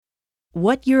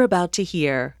What you're about to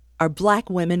hear are Black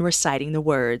women reciting the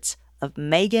words of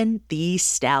Megan Thee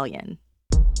Stallion.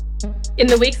 In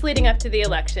the weeks leading up to the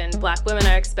election, Black women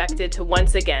are expected to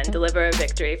once again deliver a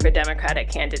victory for Democratic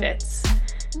candidates.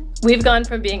 We've gone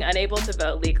from being unable to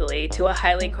vote legally to a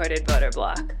highly courted voter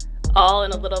bloc, all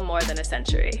in a little more than a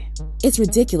century. It's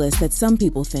ridiculous that some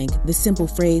people think the simple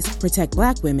phrase, protect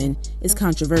Black women, is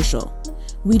controversial.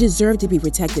 We deserve to be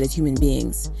protected as human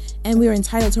beings, and we are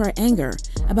entitled to our anger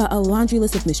about a laundry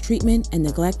list of mistreatment and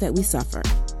neglect that we suffer.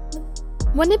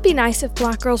 Wouldn't it be nice if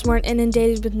Black girls weren't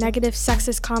inundated with negative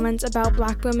sexist comments about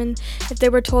Black women if they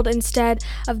were told instead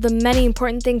of the many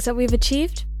important things that we've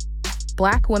achieved?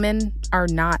 Black women are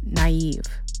not naive.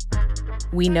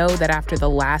 We know that after the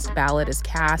last ballot is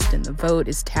cast and the vote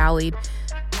is tallied,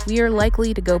 we are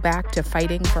likely to go back to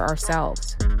fighting for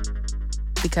ourselves.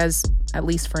 Because, at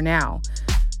least for now,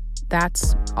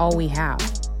 that's all we have.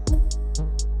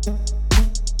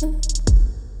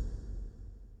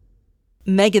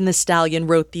 Megan Thee Stallion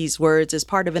wrote these words as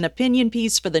part of an opinion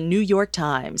piece for the New York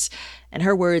Times, and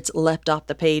her words leapt off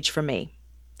the page for me.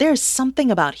 There's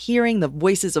something about hearing the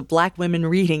voices of Black women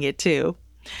reading it, too.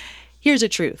 Here's the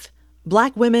truth.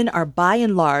 Black women are by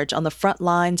and large on the front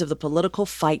lines of the political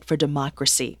fight for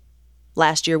democracy.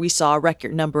 Last year, we saw a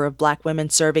record number of Black women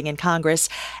serving in Congress,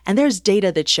 and there's data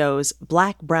that shows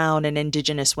Black, brown, and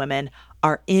Indigenous women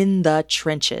are in the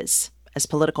trenches as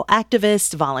political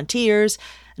activists, volunteers,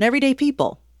 and everyday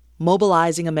people,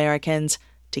 mobilizing Americans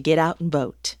to get out and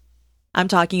vote. I'm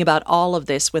talking about all of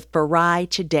this with Farai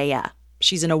Chideya.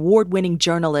 She's an award-winning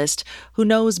journalist who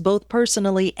knows both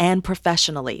personally and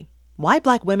professionally why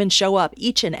Black women show up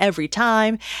each and every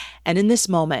time, and in this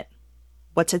moment,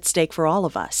 what's at stake for all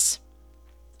of us.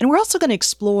 And we're also going to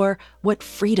explore what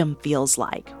freedom feels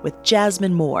like with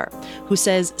Jasmine Moore, who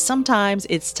says sometimes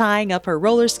it's tying up her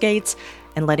roller skates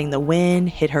and letting the wind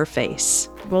hit her face.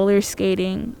 Roller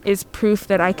skating is proof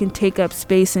that I can take up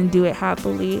space and do it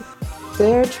happily.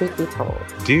 Dear Truth Be Told.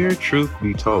 Dear Truth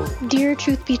Be Told. Dear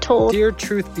Truth Be Told. Dear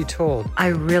Truth Be Told. I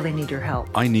really need your help.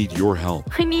 I need your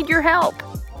help. I need your help.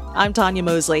 I'm Tanya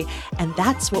Mosley, and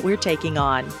that's what we're taking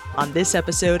on this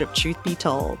episode of Truth Be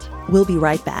Told. We'll be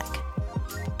right back.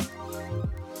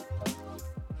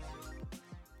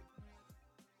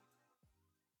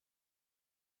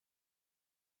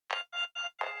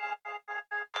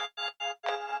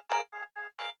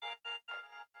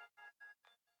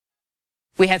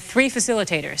 We have 3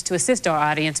 facilitators to assist our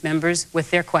audience members with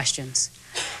their questions.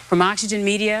 From Oxygen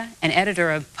Media and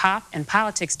editor of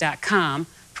popandpolitics.com,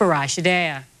 Farai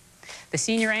Chideya. The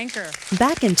senior anchor.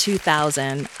 Back in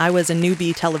 2000, I was a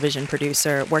newbie television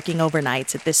producer working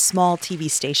overnights at this small TV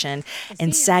station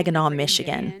in Saginaw,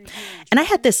 Michigan. And I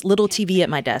had this little TV at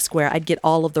my desk where I'd get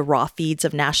all of the raw feeds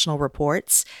of national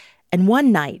reports. And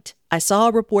one night, I saw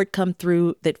a report come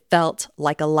through that felt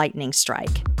like a lightning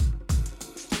strike.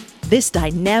 This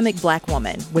dynamic Black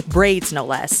woman, with braids no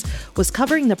less, was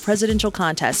covering the presidential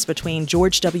contest between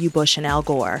George W. Bush and Al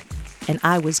Gore, and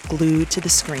I was glued to the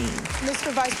screen.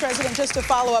 Mr. Vice President, just to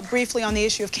follow up briefly on the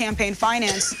issue of campaign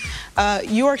finance,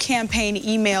 your campaign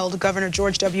emailed Governor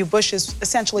George W. Bush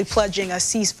essentially pledging a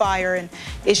ceasefire and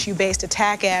issue-based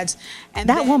attack ads. And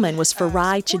that woman was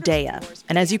Farai Chideya,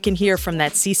 and as you can hear from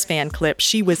that C-SPAN clip,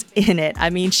 she was in it. I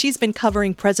mean, she's been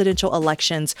covering presidential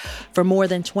elections for more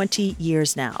than 20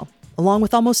 years now, along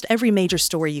with almost every major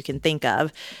story you can think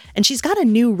of. And she's got a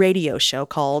new radio show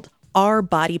called Our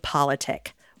Body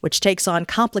Politic, which takes on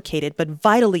complicated but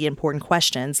vitally important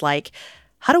questions like,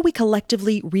 how do we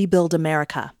collectively rebuild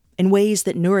America in ways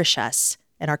that nourish us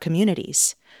and our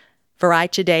communities? Farai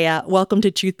Chideya, welcome to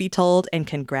Truth Be Told, and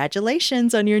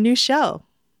congratulations on your new show.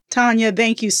 Tanya,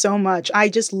 thank you so much. I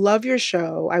just love your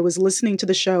show. I was listening to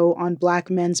the show on Black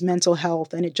men's mental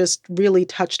health, and it just really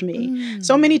touched me.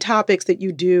 So many topics that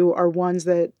you do are ones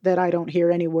that I don't hear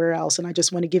anywhere else, and I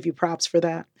just want to give you props for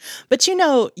that. But you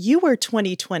know, you were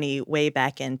 2020 way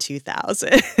back in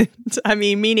 2000. I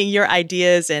mean, meaning your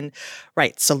ideas and,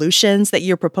 solutions that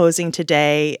you're proposing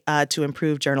today to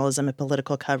improve journalism and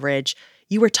political coverage,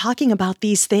 you were talking about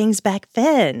these things back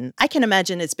then. I can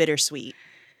imagine it's bittersweet.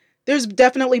 There's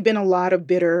definitely been a lot of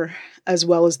bitter as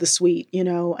well as the sweet. You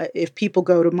know, if people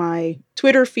go to my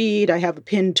Twitter feed, I have a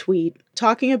pinned tweet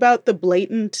talking about the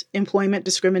blatant employment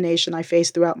discrimination I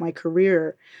faced throughout my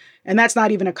career. And that's not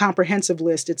even a comprehensive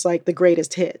list. It's like the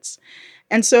greatest hits.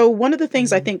 And so one of the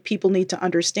things I think people need to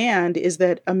understand is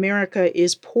that America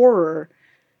is poorer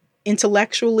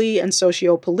intellectually and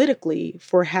sociopolitically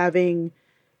for having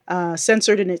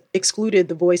censored and excluded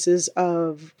the voices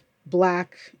of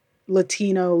Black,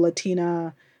 Latino,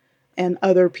 Latina, and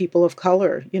other people of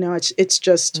color. You know, it's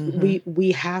just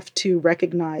we have to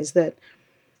recognize that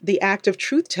the act of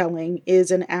truth-telling is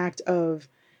an act of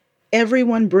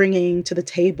everyone bringing to the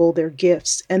table their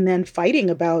gifts and then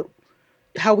fighting about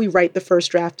how we write the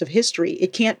first draft of history.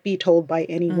 It can't be told by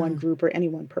any one group or any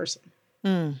one person.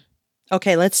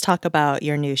 Okay, let's talk about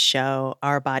your new show,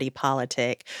 Our Body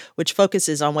Politic, which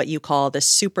focuses on what you call the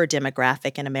super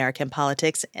demographic in American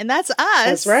politics. And that's us.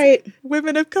 That's right.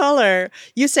 Women of color.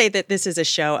 You say that this is a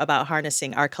show about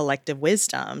harnessing our collective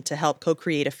wisdom to help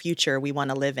co-create a future we want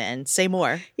to live in. Say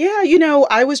more. Yeah, you know,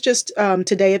 I was just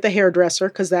today at the hairdresser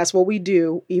because that's what we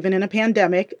do, even in a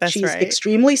pandemic. That's She's right.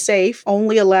 extremely safe,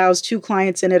 only allows 2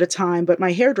 clients in at a time. But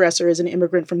my hairdresser is an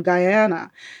immigrant from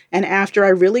Guyana. And after I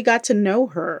really got to know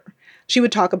her, she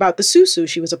would talk about the SUSU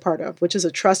she was a part of, which is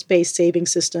a trust-based saving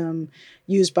system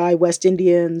used by West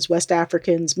Indians, West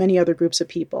Africans, many other groups of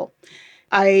people.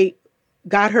 I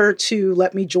got her to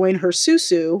let me join her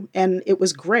SUSU, and it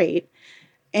was great.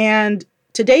 And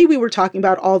today we were talking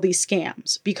about all these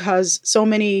scams because so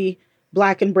many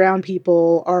Black and brown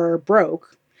people are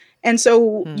broke. And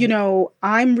so, you know,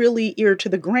 I'm really ear to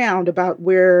the ground about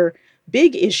where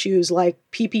big issues like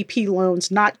PPP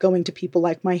loans not going to people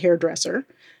like my hairdresser.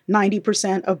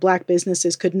 90% of Black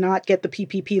businesses could not get the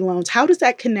PPP loans. How does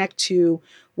that connect to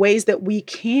ways that we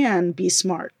can be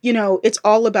smart? You know, it's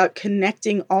all about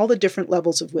connecting all the different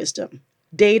levels of wisdom,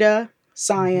 data,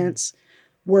 science,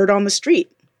 word on the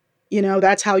street. You know,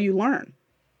 that's how you learn.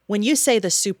 When you say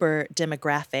the super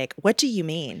demographic, what do you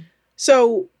mean?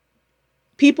 So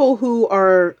people who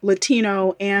are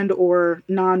Latino and or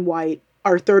non-white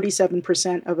are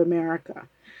 37% of America.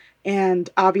 And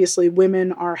obviously,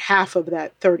 women are half of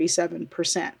that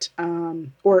 37%,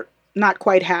 or not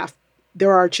quite half.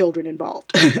 There are children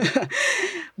involved.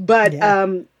 But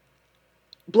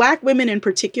Black women in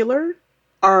particular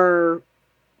are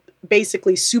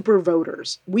basically super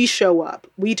voters. We show up.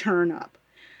 We turn up.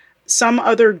 Some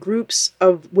other groups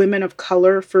of women of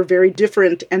color, for very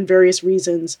different and various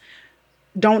reasons,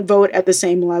 don't vote at the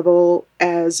same level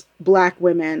as Black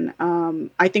women.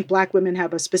 I think Black women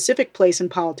have a specific place in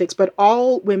politics, but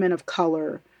all women of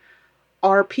color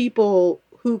are people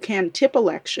who can tip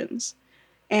elections.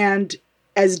 And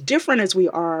as different as we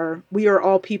are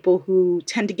all people who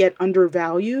tend to get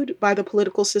undervalued by the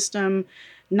political system,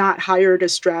 not hired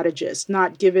as strategists,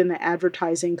 not given the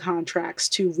advertising contracts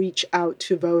to reach out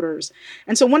to voters.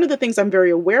 And so one of the things I'm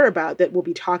very aware about that we'll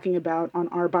be talking about on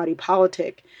Our Body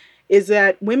Politic is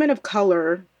that women of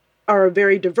color are a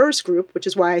very diverse group, which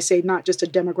is why I say not just a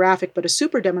demographic, but a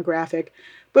super demographic,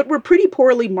 but we're pretty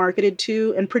poorly marketed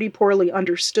to and pretty poorly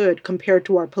understood compared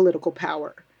to our political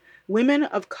power. Women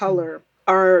of color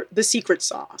are the secret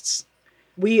sauce.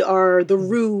 We are the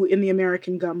roux in the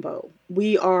American gumbo.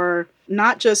 We are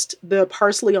not just the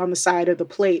parsley on the side of the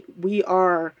plate. We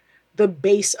are the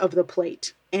base of the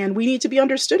plate, and we need to be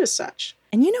understood as such.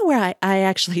 And you know where I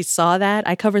actually saw that?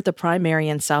 I covered the primary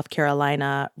in South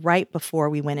Carolina right before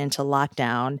we went into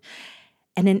lockdown.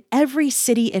 And in every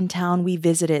city and town we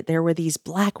visited, there were these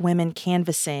Black women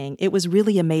canvassing. It was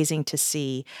really amazing to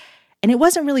see. And it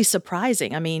wasn't really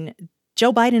surprising. I mean,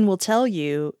 Joe Biden will tell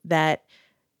you that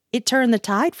it turned the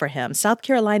tide for him. South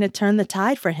Carolina turned the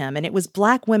tide for him. And it was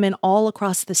Black women all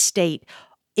across the state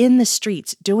in the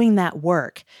streets doing that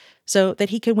work so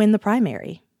that he could win the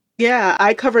primary. Yeah,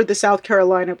 I covered the South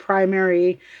Carolina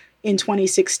primary in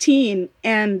 2016.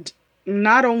 And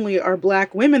not only are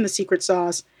Black women the secret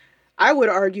sauce, I would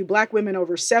argue Black women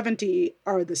over 70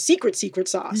 are the secret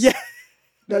sauce. Yeah.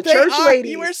 The church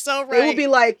ladies. You were so right. They will be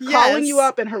like calling you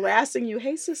up and harassing you.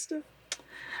 Hey, sister,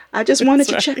 I just wanted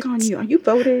to check on you. Are you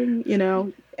voting? You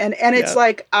know, and it's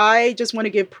like, I just want to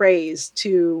give praise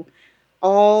to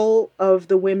all of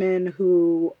the women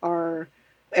who are,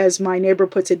 as my neighbor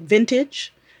puts it,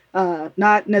 vintage,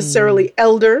 not necessarily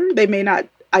elder. They may not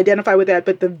identify with that,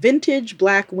 but the vintage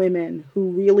Black women who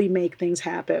really make things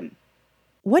happen.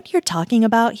 What you're talking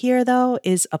about here, though,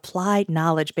 is applied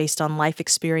knowledge based on life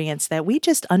experience that we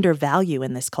just undervalue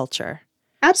in this culture.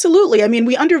 Absolutely. I mean,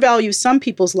 we undervalue some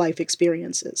people's life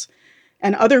experiences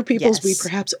and other people's we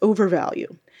perhaps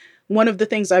overvalue. One of the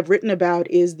things I've written about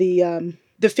is the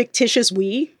fictitious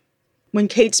we. When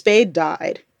Kate Spade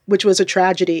died, which was a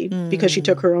tragedy because she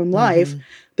took her own life,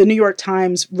 the New York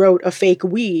Times wrote a fake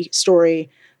we story,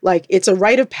 like it's a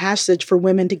rite of passage for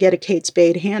women to get a Kate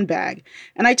Spade handbag.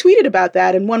 And I tweeted about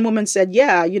that. And one woman said,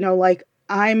 yeah, you know, like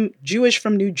I'm Jewish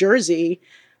from New Jersey,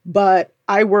 but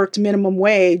I worked minimum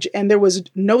wage and there was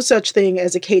no such thing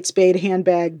as a Kate Spade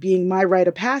handbag being my rite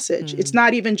of passage. It's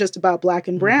not even just about Black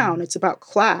and brown. It's about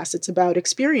class. It's about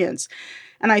experience.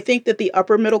 And I think that the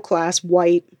upper middle class,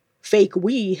 white, fake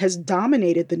we has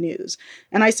dominated the news.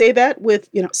 And I say that with,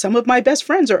 some of my best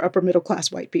friends are upper middle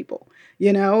class white people,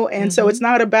 and so it's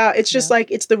not about, it's just like,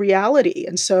 it's the reality.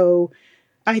 And so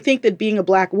I think that being a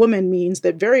Black woman means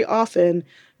that very often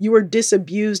you are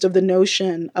disabused of the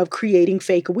notion of creating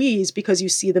fake we's because you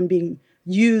see them being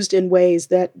used in ways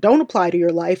that don't apply to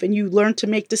your life, and you learn to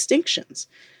make distinctions.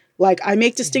 Like, I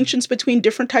make distinctions between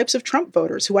different types of Trump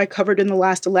voters who I covered in the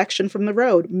last election from the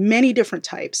road, many different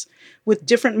types with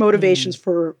different motivations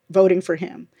for voting for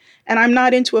him. And I'm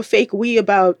not into a fake we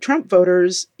about Trump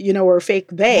voters, or fake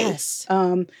they,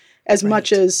 as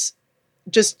much as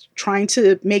just trying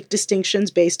to make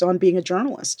distinctions based on being a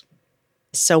journalist.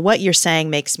 So what you're saying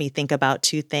makes me think about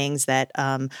two things that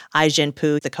Ai-jen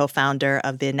Poo, the co-founder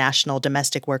of the National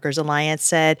Domestic Workers Alliance,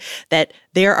 said, that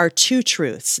there are two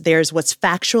truths. There's what's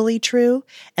factually true,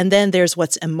 and then there's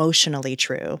what's emotionally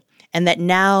true. And that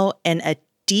now, in a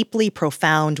deeply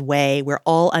profound way, we're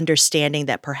all understanding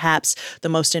that perhaps the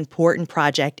most important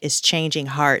project is changing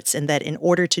hearts, and that in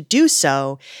order to do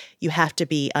so, you have to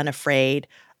be unafraid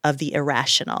of the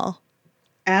irrational.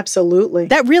 Absolutely.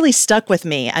 That really stuck with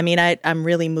me. I mean, I'm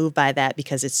really moved by that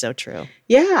because it's so true.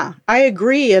 Yeah, I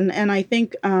agree. And I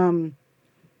think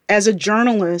as a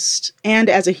journalist and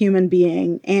as a human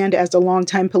being and as a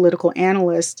longtime political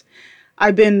analyst,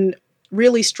 I've been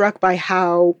really struck by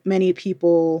how many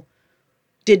people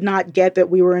did not get that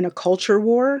we were in a culture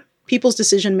war. People's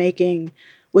decision-making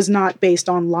was not based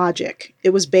on logic.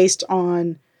 It was based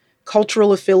on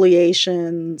cultural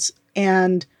affiliations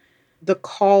and the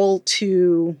call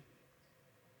to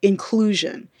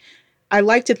inclusion. I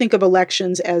like to think of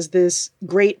elections as this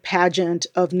great pageant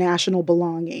of national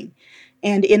belonging.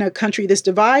 And in a country this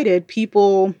divided,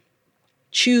 people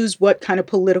choose what kind of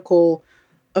political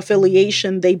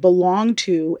affiliation they belong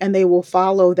to, and they will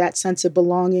follow that sense of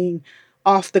belonging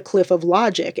off the cliff of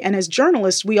logic. And as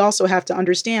journalists, we also have to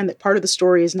understand that part of the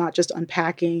story is not just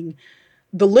unpacking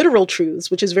the literal truths,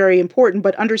 which is very important,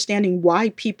 but understanding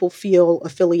why people feel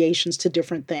affiliations to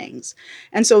different things.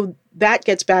 And so that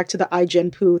gets back to the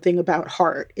Ai-jen Poo thing about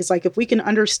heart. It's like, if we can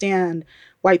understand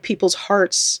why people's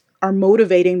hearts are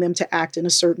motivating them to act in a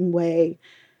certain way,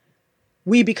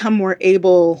 we become more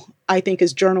able, I think,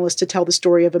 as journalists to tell the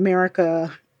story of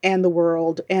America and the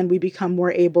world, and we become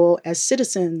more able as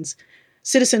citizens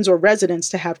or residents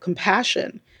to have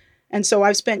compassion. And so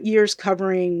I've spent years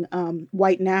covering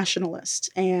white nationalists,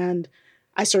 and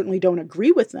I certainly don't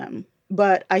agree with them,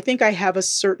 but I think I have a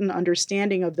certain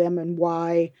understanding of them and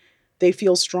why they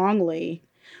feel strongly.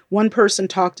 One person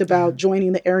talked about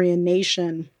joining the Aryan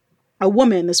Nation, a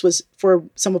woman, this was for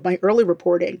some of my early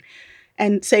reporting,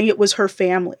 and saying it was her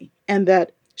family and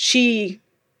that she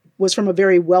was from a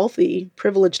very wealthy,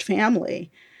 privileged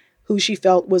family who she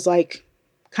felt was like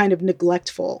kind of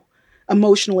neglectful,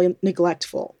 emotionally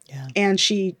neglectful. Yeah. And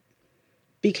she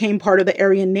became part of the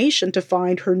Aryan Nation to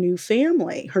find her new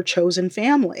family, her chosen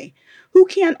family. Who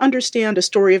can't understand a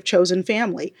story of chosen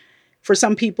family? For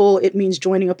some people, it means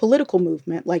joining a political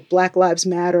movement like Black Lives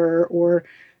Matter or,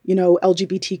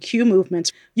 LGBTQ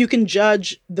movements. You can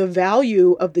judge the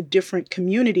value of the different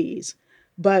communities,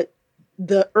 but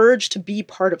the urge to be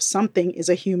part of something is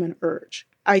a human urge.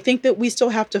 I think that we still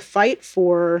have to fight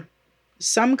for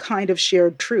some kind of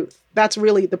shared truth. That's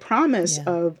really the promise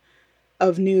of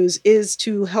news, is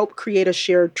to help create a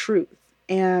shared truth.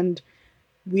 And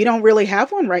we don't really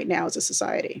have one right now as a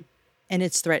society. And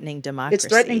it's threatening democracy. It's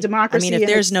threatening democracy. I mean, if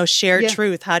there's no shared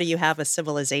truth, how do you have a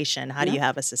civilization? How do you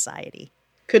have a society?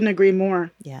 Couldn't agree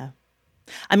more. Yeah.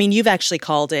 I mean, you've actually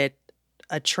called it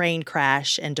a train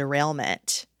crash and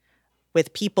derailment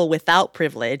with people without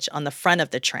privilege on the front of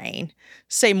the train.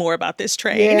 Say more about this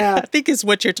train. Yeah. I think is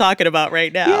what you're talking about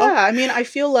right now. Yeah. I mean, I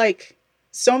feel like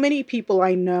so many people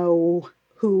I know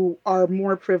who are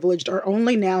more privileged are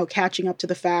only now catching up to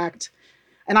the fact,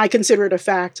 and I consider it a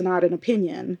fact, not an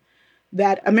opinion,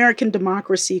 that American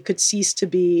democracy could cease to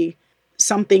be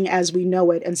something as we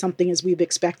know it and something as we've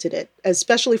expected it.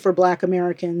 Especially for Black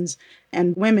Americans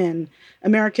and women,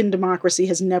 American democracy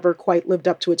has never quite lived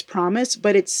up to its promise,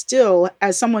 but it's still,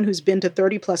 as someone who's been to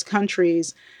 30 plus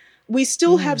countries, we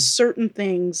still have certain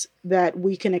things that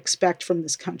we can expect from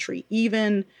this country,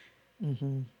 even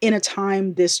in a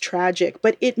time this tragic,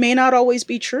 but it may not always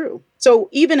be true. So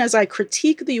even as I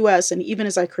critique the US and even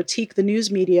as I critique the news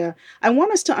media, I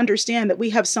want us to understand that we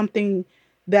have something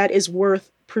that is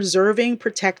worth preserving,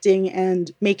 protecting, and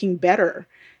making better.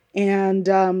 And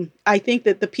I think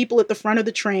that the people at the front of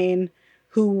the train,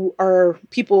 who are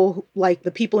people like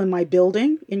the people in my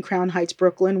building in Crown Heights,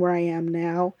 Brooklyn, where I am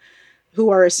now,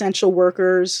 who are essential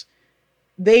workers,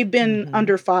 they've been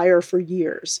under fire for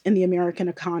years in the American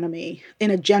economy,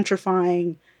 in a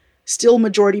gentrifying still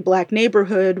majority Black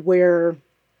neighborhood where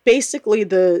basically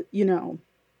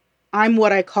I'm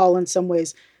what I call in some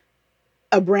ways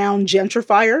a brown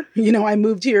gentrifier. I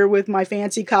moved here with my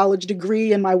fancy college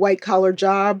degree and my white collar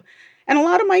job. And a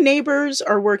lot of my neighbors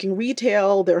are working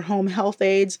retail, they're home health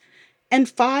aides. And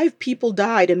 5 people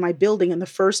died in my building in the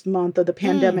first month of the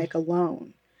pandemic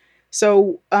alone.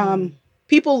 So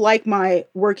people like my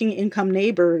working income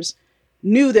neighbors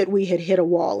knew that we had hit a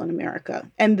wall in America.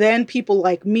 And then people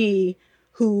like me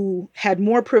who had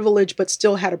more privilege but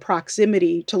still had a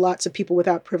proximity to lots of people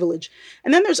without privilege.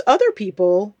 And then there's other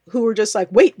people who are just like,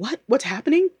 wait, what? What's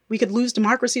happening? We could lose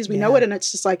democracy as we know it. And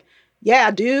it's just like, yeah,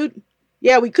 dude.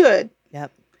 Yeah, we could.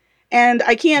 Yep. And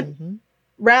I can't,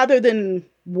 rather than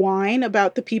whine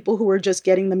about the people who are just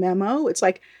getting the memo, it's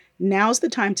like, now's the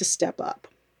time to step up.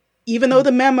 Even though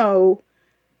the memo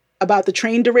about the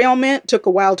train derailment took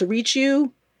a while to reach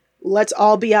you, let's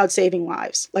all be out saving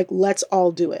lives. Like, let's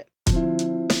all do it.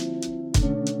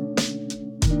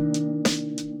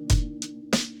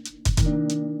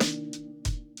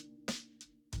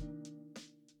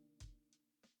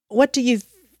 What do you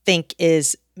think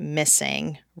is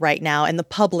missing right now in the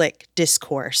public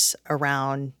discourse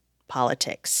around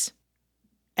politics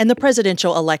and the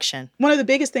presidential election? One of the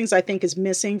biggest things I think is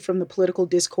missing from the political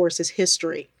discourse is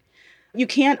history. You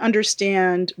can't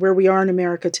understand where we are in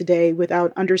America today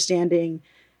without understanding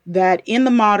that in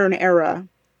the modern era,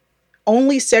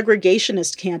 only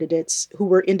segregationist candidates who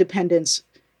were independents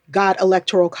got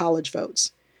electoral college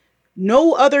votes.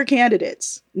 No other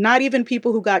candidates, not even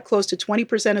people who got close to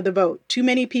 20% of the vote, too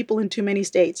many people in too many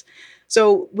states.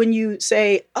 So when you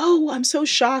say, oh, I'm so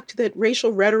shocked that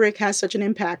racial rhetoric has such an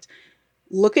impact,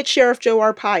 look at Sheriff Joe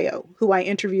Arpaio, who I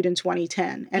interviewed in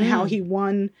 2010, and how he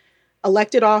won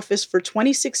elected office for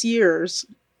 26 years,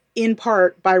 in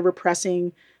part by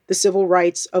repressing the civil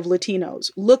rights of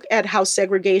Latinos. Look at how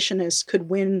segregationists could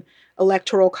win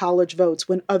electoral college votes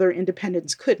when other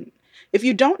independents couldn't. If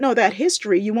you don't know that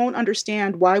history, you won't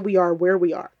understand why we are where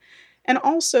we are. And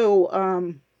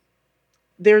also,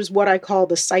 there's what I call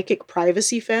the psychic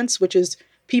privacy fence, which is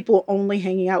people only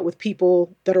hanging out with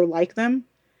people that are like them.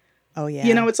 Oh, yeah.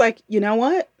 It's like, you know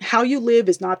what? How you live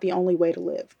is not the only way to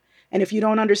live. And if you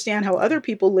don't understand how other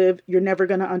people live, you're never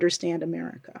going to understand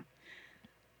America.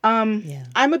 I'm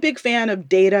a big fan of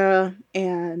data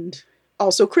and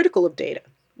also critical of data.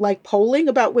 Like polling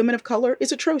about women of color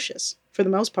is atrocious for the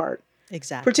most part.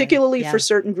 Exactly. Particularly for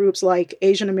certain groups like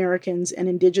Asian Americans and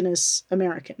Indigenous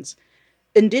Americans.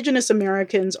 Indigenous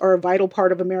Americans are a vital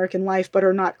part of American life, but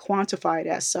are not quantified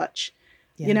as such.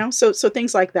 So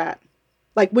things like that.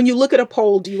 Like when you look at a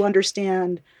poll, do you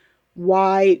understand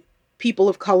why people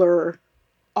of color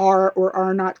are or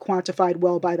are not quantified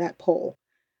well by that poll?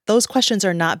 Those questions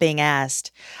are not being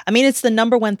asked. I mean, it's the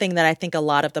number one thing that I think a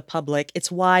lot of the public,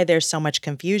 it's why there's so much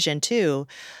confusion too.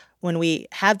 When we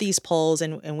have these polls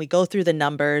and we go through the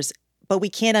numbers, but we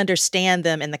can't understand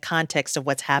them in the context of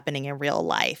what's happening in real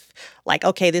life. Like,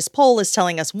 okay, this poll is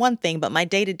telling us one thing, but my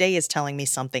day-to-day is telling me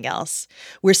something else.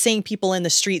 We're seeing people in the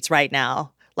streets right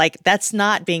now. Like, that's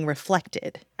not being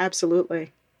reflected.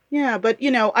 Absolutely. Yeah, but,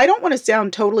 I don't want to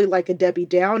sound totally like a Debbie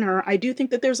Downer. I do think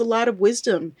that there's a lot of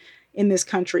wisdom in this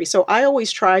country. So I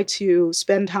always try to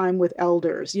spend time with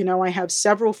elders. I have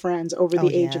several friends over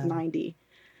the age of 90.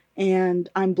 And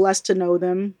I'm blessed to know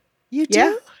them. You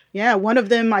do? Yeah. One of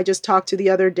them I just talked to the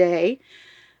other day,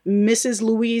 Mrs.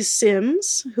 Louise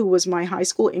Sims, who was my high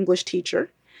school English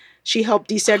teacher. She helped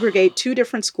desegregate 2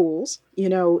 different schools,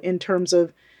 in terms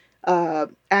of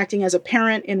acting as a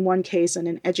parent in one case and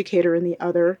an educator in the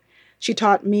other. She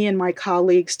taught me and my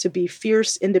colleagues to be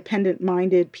fierce,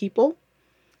 independent-minded people.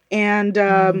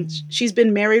 And she's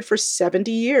been married for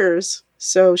 70 years.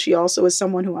 So she also is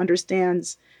someone who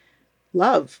understands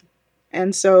love.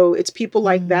 And so it's people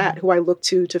like that who I look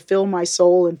to fill my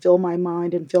soul and fill my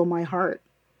mind and fill my heart.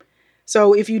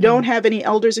 So if you don't have any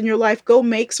elders in your life, go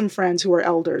make some friends who are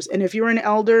elders. And if you're an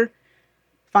elder,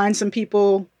 find some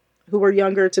people who are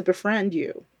younger to befriend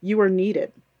you. You are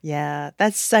needed. Yeah,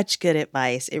 that's such good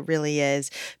advice. It really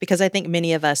is. Because I think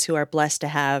many of us who are blessed to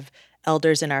have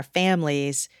elders in our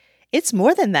families, it's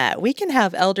more than that. We can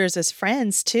have elders as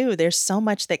friends too. There's so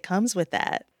much that comes with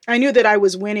that. I knew that I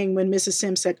was winning when Mrs.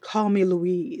 Sims said, call me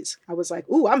Louise. I was like,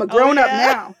 ooh, I'm a grown-up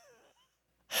now.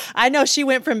 I know she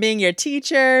went from being your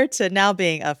teacher to now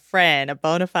being a friend, a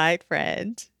bona fide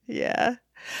friend. Yeah.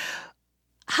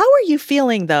 How are you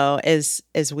feeling, though, as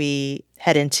we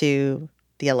head into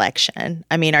the election?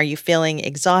 I mean, are you feeling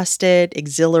exhausted,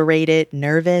 exhilarated,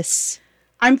 nervous?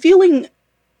 I'm feeling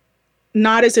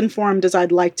not as informed as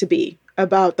I'd like to be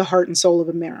about the heart and soul of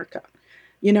America.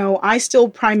 You know, I still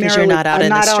primarily, you're not out in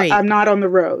the street. I'm not on the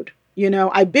road. You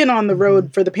know, I've been on the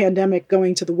road for the pandemic,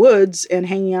 going to the woods and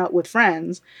hanging out with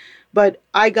friends. But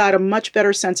I got a much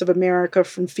better sense of America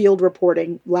from field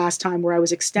reporting last time, where I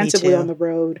was extensively on the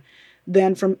road,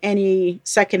 than from any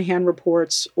secondhand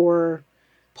reports or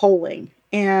polling.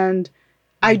 And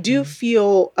I do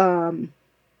feel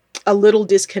a little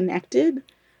disconnected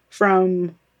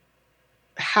from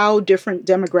how different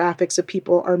demographics of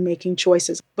people are making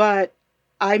choices. But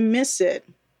I miss it.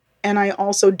 And I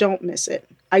also don't miss it.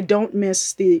 I don't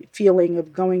miss the feeling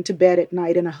of going to bed at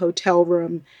night in a hotel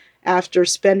room after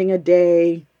spending a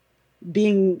day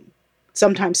being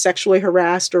sometimes sexually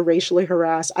harassed or racially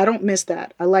harassed. I don't miss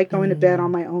that. I like going to bed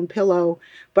on my own pillow,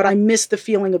 but I miss the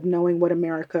feeling of knowing what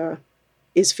America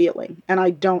is feeling. And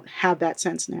I don't have that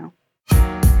sense now.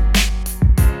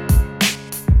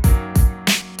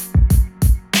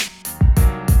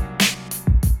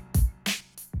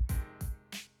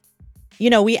 You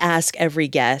know, we ask every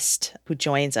guest who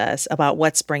joins us about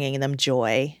what's bringing them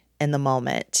joy in the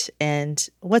moment. And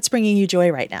what's bringing you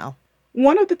joy right now?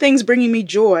 One of the things bringing me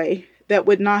joy that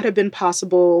would not have been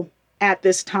possible at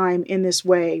this time in this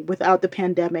way without the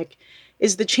pandemic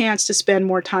is the chance to spend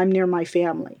more time near my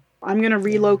family. I'm going to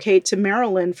relocate to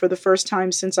Maryland for the first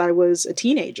time since I was a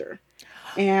teenager.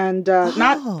 And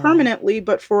not permanently,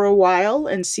 but for a while,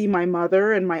 and see my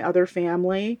mother and my other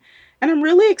family. And I'm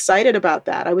really excited about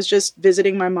that. I was just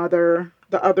visiting my mother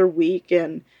the other week,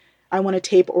 and I want to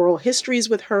tape oral histories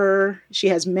with her. She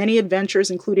has many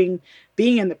adventures, including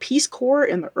being in the Peace Corps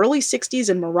in the early 60s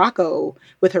in Morocco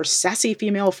with her sassy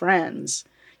female friends,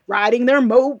 riding their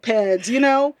mopeds, you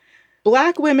know.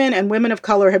 Black women and women of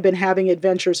color have been having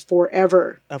adventures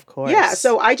forever. Of course. Yeah,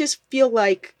 so I just feel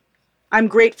like I'm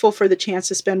grateful for the chance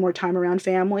to spend more time around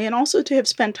family and also to have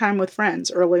spent time with friends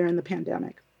earlier in the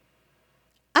pandemic.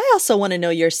 I also want to know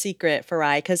your secret,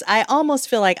 Farai, because I almost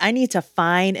feel like I need to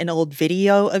find an old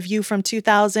video of you from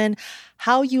 2000,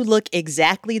 how you look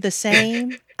exactly the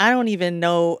same. I don't even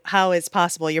know how it's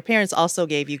possible. Your parents also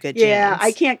gave you good genes. Yeah,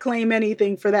 I can't claim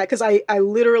anything for that because I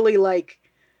literally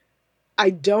I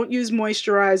don't use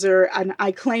moisturizer, and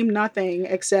I claim nothing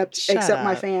except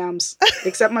my fams.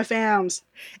 Except my fams.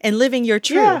 And living your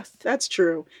truth. Yeah, that's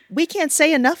true. We can't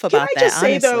say enough about that, Can I just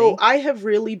say, honestly. though, I have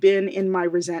really been in my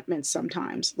resentments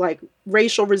sometimes, like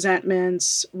racial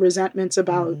resentments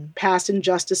about past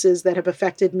injustices that have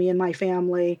affected me and my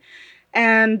family.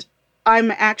 And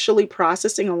I'm actually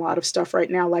processing a lot of stuff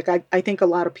right now, like I think a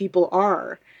lot of people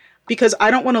are, because I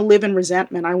don't want to live in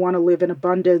resentment. I want to live in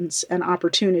abundance and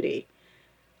opportunity.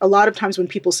 A lot of times when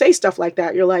people say stuff like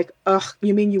that, you're like, ugh,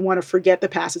 you mean you want to forget the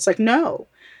past? It's like, no.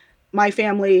 My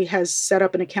family has set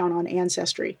up an account on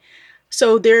Ancestry.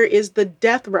 So there is the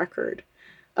death record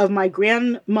of my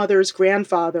grandmother's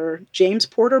grandfather, James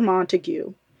Porter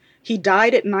Montague. He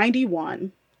died at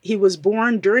 91. He was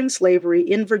born during slavery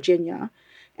in Virginia.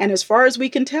 And as far as we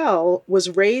can tell,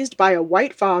 was raised by a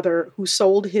white father who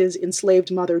sold his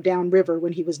enslaved mother downriver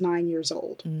when he was 9 years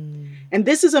old. And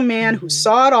this is a man who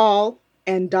saw it all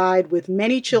and died with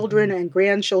many children and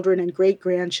grandchildren and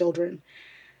great-grandchildren.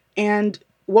 And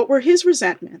what were his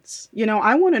resentments? You know,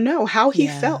 I want to know how he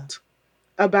felt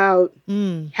about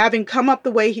having come up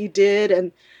the way he did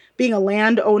and being a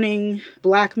land-owning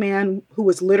Black man who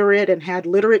was literate and had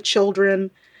literate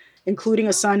children, including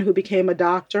a son who became a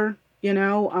doctor, you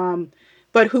know,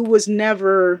 but who was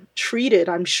never treated,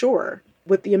 I'm sure,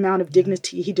 with the amount of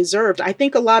dignity he deserved. I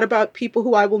think a lot about people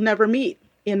who I will never meet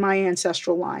in my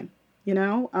ancestral line. You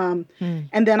know,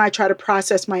 and then I try to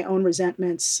process my own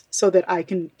resentments so that I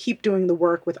can keep doing the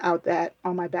work without that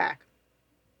on my back.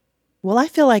 Well, I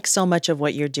feel like so much of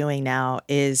what you're doing now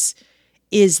is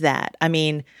that. I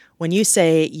mean, when you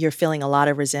say you're feeling a lot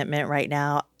of resentment right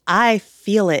now, I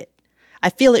feel it. I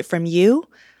feel it from you.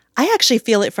 I actually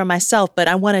feel it from myself, but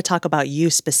I want to talk about you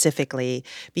specifically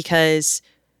because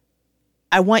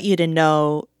I want you to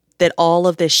know that all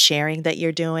of this sharing that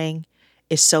you're doing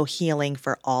is so healing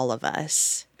for all of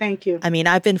us. Thank you. I mean,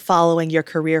 I've been following your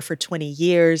career for 20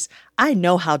 years. I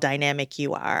know how dynamic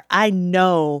you are. I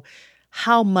know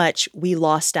how much we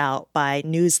lost out by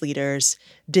news leaders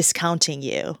discounting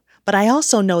you. But I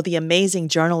also know the amazing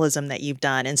journalism that you've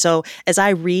done. And so as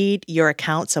I read your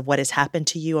accounts of what has happened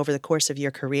to you over the course of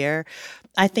your career,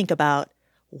 I think about,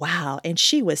 wow, and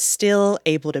she was still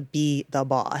able to be the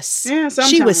boss. Yeah, sometimes.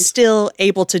 She was still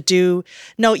able to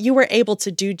you were able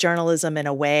to do journalism in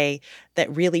a way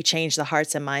that really changed the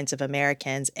hearts and minds of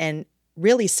Americans and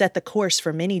really set the course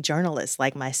for many journalists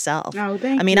like myself. Oh,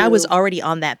 thank you. I mean, I was already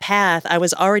on that path. I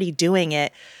was already doing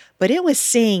it, but it was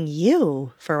seeing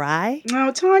you, Farai.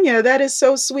 Oh, Tanya, that is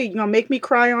so sweet. You're going to make me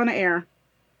cry on air.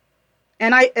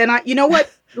 And I, you know what?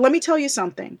 Let me tell you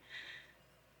something.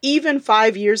 Even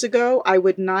 5 years ago, I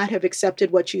would not have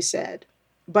accepted what you said,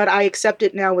 but I accept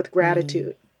it now with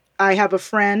gratitude. I have a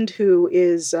friend who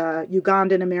is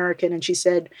Ugandan American, and she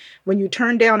said, when you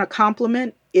turn down a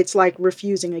compliment, it's like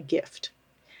refusing a gift.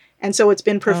 And so it's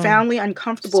been profoundly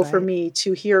uncomfortable for me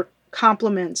to hear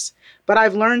compliments, but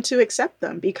I've learned to accept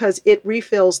them because it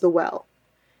refills the well.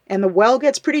 And the well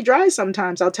gets pretty dry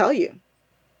sometimes, I'll tell you.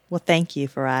 Well, thank you,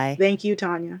 Farai. Thank you,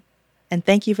 Tanya. And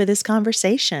thank you for this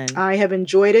conversation. I have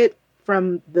enjoyed it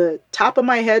from the top of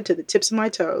my head to the tips of my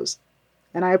toes,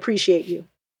 and I appreciate you.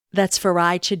 That's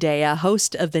Farai Chideya,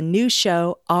 host of the new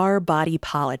show, Our Body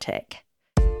Politic.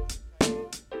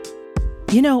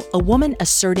 You know, a woman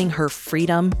asserting her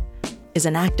freedom is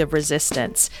an act of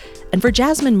resistance. And for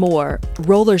Jasmine Moore,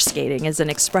 roller skating is an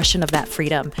expression of that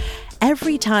freedom.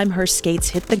 Every time her skates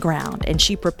hit the ground and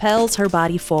she propels her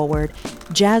body forward,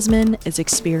 Jasmine is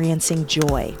experiencing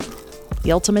joy,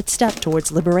 the ultimate step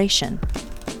towards liberation.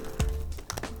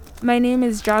 My name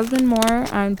is Jasmine Moore.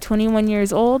 I'm 21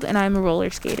 years old and I'm a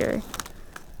roller skater.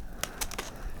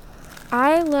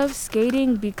 I love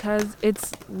skating because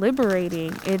it's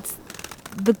liberating. It's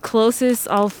the closest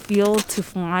I'll feel to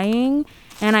flying.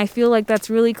 And I feel like that's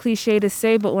really cliche to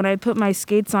say, but when I put my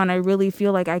skates on, I really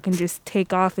feel like I can just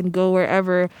take off and go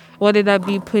wherever, whether that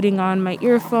be putting on my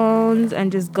earphones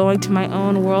and just going to my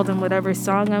own world and whatever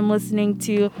song I'm listening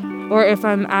to, or if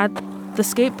I'm at the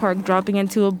skate park dropping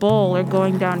into a bowl or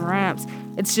going down ramps.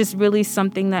 It's just really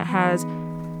something that has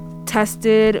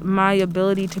tested my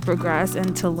ability to progress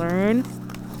and to learn.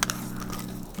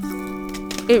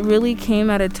 It really came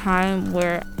at a time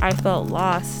where I felt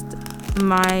lost.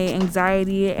 My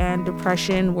anxiety and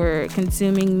depression were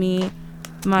consuming me.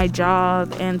 My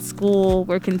job and school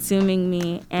were consuming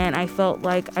me, and I felt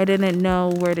like I didn't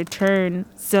know where to turn.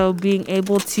 So being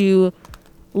able to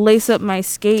lace up my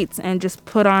skates and just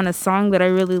put on a song that I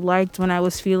really liked when I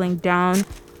was feeling down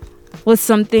was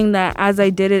something that, as I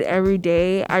did it every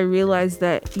day, I realized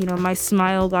that, my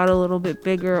smile got a little bit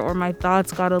bigger or my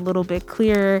thoughts got a little bit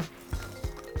clearer.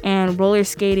 And roller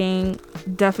skating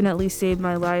definitely saved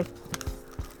my life.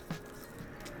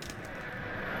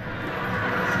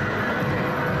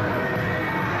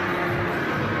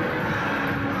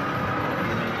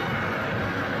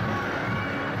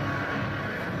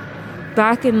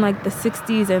 Back in the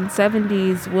 60s and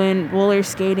 70s, when roller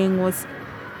skating was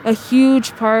a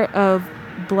huge part of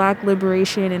Black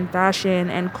liberation and fashion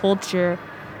and culture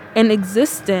and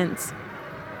existence,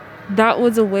 that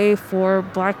was a way for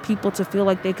Black people to feel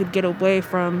like they could get away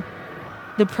from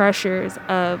the pressures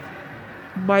of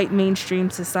white mainstream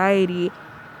society.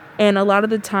 And a lot of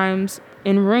the times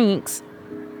in rinks,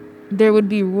 there would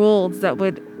be rules that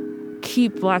would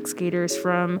keep Black skaters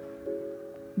from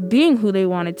being who they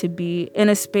wanted to be in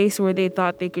a space where they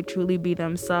thought they could truly be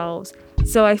themselves.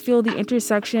 So I feel the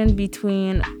intersection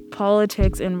between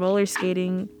politics and roller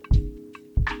skating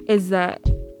is that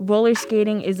roller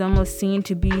skating is almost seen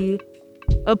to be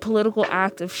a political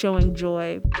act of showing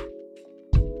joy.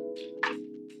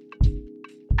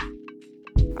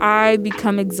 I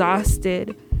become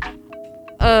exhausted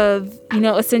of,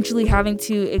 essentially having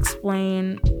to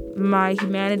explain my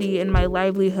humanity and my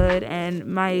livelihood and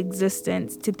my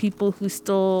existence to people who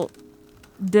still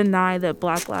deny that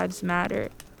Black lives matter.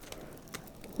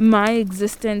 My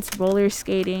existence roller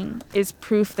skating is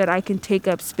proof that I can take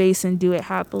up space and do it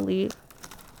happily.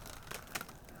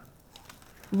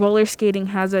 Roller skating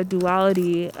has a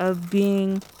duality of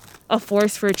being a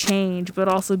force for change, but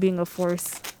also being a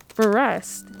force for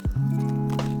rest.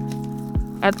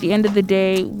 At the end of the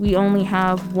day, we only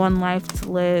have one life to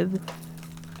live.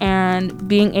 And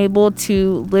being able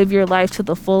to live your life to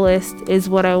the fullest is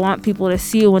what I want people to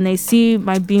see when they see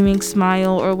my beaming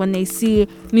smile or when they see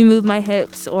me move my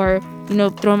hips or,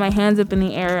 throw my hands up in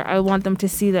the air. I want them to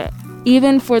see that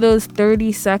even for those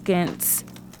 30 seconds,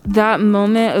 that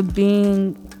moment of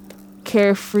being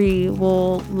carefree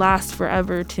will last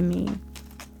forever to me.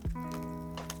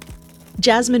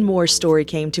 Jasmine Moore's story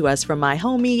came to us from my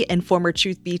homie and former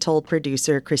Truth Be Told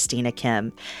producer, Christina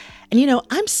Kim. And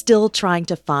I'm still trying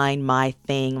to find my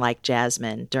thing like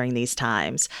Jasmine during these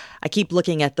times. I keep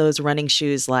looking at those running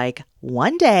shoes like,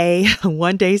 one day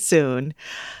soon.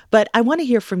 But I want to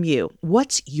hear from you.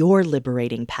 What's your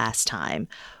liberating pastime?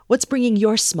 What's bringing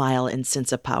your smile and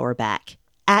sense of power back?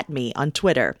 At me on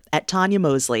Twitter, at Tanya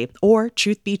Mosley, or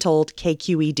Truth Be Told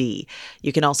KQED.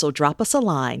 You can also drop us a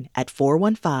line at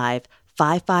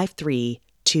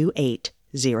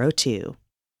 415-553-2802.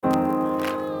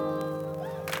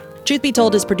 Truth Be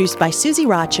Told is produced by Susie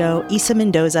Racho, Issa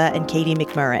Mendoza, and Katie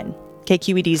McMurrin.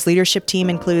 KQED's leadership team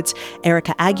includes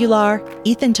Erica Aguilar,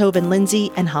 Ethan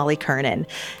Tobin-Lindsay, and Holly Kernan.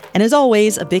 And as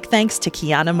always, a big thanks to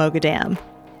Kiana Mogadam.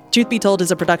 Truth Be Told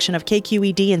is a production of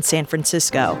KQED in San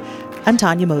Francisco. I'm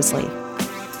Tanya Mosley.